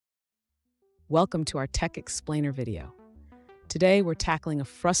Welcome to our Tech Explainer video. Today, we're tackling a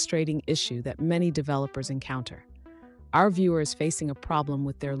frustrating issue that many developers encounter. Our viewer is facing a problem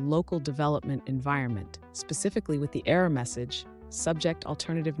with their local development environment, specifically with the error message, subject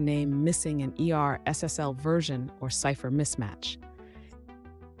alternative name missing an SSL version or cipher mismatch.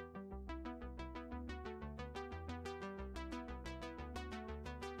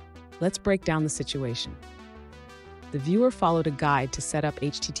 Let's break down the situation. The viewer followed a guide to set up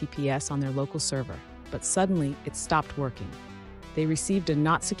HTTPS on their local server, but suddenly it stopped working. They received a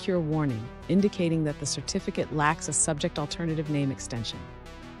not secure warning, indicating that the certificate lacks a subject alternative name extension.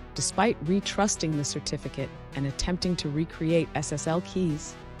 Despite retrusting the certificate and attempting to recreate SSL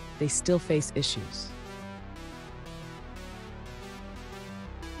keys, they still face issues.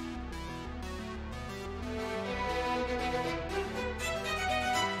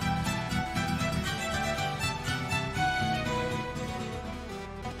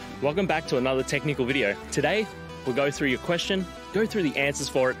 Welcome back to another technical video. Today, we'll go through your question, go through the answers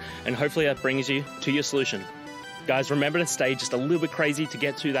for it, and hopefully that brings you to your solution. Guys, remember to stay just a little bit crazy to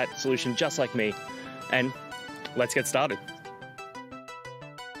get to that solution just like me. And let's get started.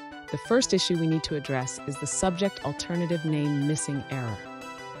 The first issue we need to address is the subject alternative name missing error.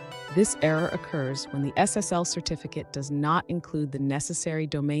 This error occurs when the SSL certificate does not include the necessary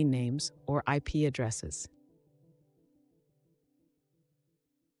domain names or IP addresses.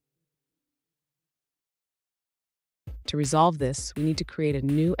 To resolve this, we need to create a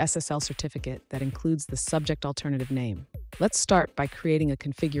new SSL certificate that includes the subject alternative name. Let's start by creating a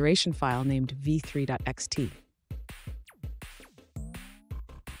configuration file named v3.xt.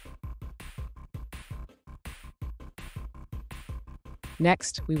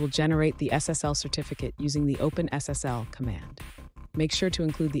 Next, we will generate the SSL certificate using the OpenSSL command. Make sure to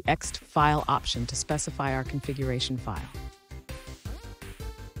include the ext file option to specify our configuration file.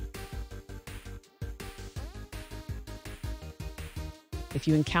 If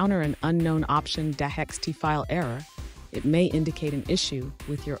you encounter an unknown option.txt file error, it may indicate an issue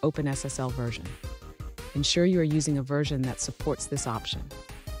with your OpenSSL version. Ensure you are using a version that supports this option.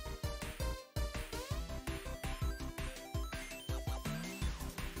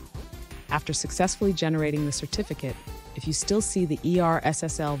 After successfully generating the certificate, if you still see the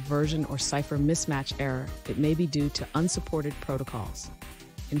SSL version or cipher mismatch error, it may be due to unsupported protocols.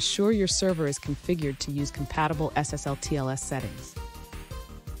 Ensure your server is configured to use compatible SSL TLS settings.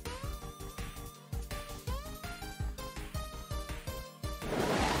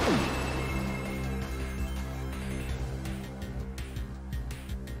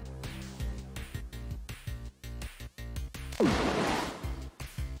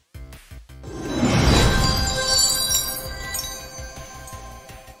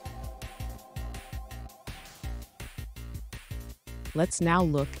 Let's now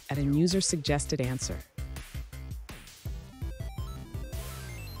look at a user-suggested answer.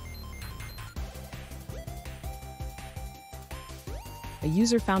 A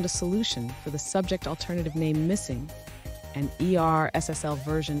user found a solution for the subject alternative name missing an SSL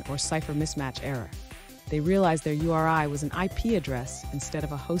version or cipher mismatch error. They realized their URI was an IP address instead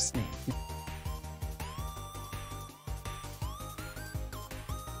of a host name.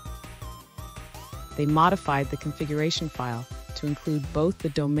 They modified the configuration file to include both the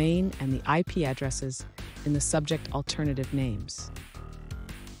domain and the IP addresses in the subject alternative names.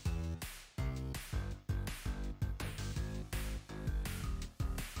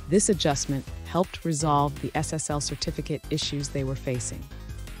 This adjustment helped resolve the SSL certificate issues they were facing.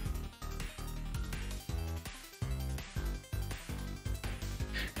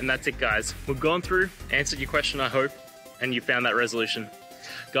 And that's it, guys. We've gone through, answered your question, I hope, and you found that resolution.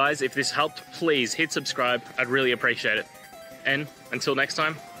 Guys, if this helped, please hit subscribe. I'd really appreciate it. And until next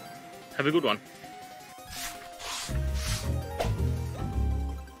time, have a good one.